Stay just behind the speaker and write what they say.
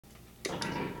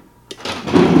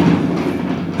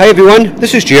Hi everyone,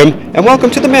 this is Jim, and welcome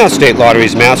to the Mass State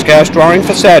Lottery's Mass Cash drawing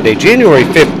for Saturday, January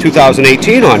 5th,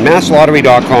 2018 on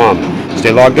MassLottery.com.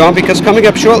 Stay logged on because coming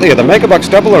up shortly are the Megabucks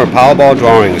Doubler and Powerball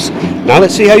drawings. Now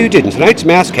let's see how you did in tonight's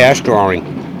Mass Cash drawing.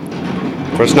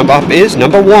 First number up is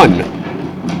number 1.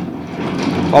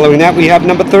 Following that we have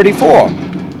number 34.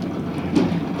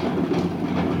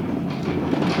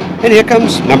 And here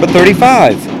comes number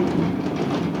 35.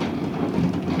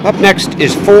 Up next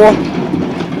is 4.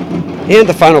 And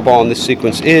the final ball in this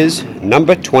sequence is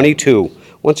number 22.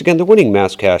 Once again, the winning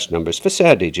Mass Cash numbers for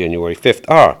Saturday, January 5th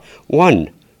are 1,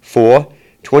 4,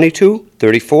 22,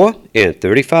 34, and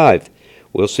 35.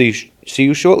 We'll see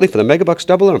you shortly for the Megabucks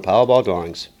Doubler and Powerball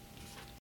drawings.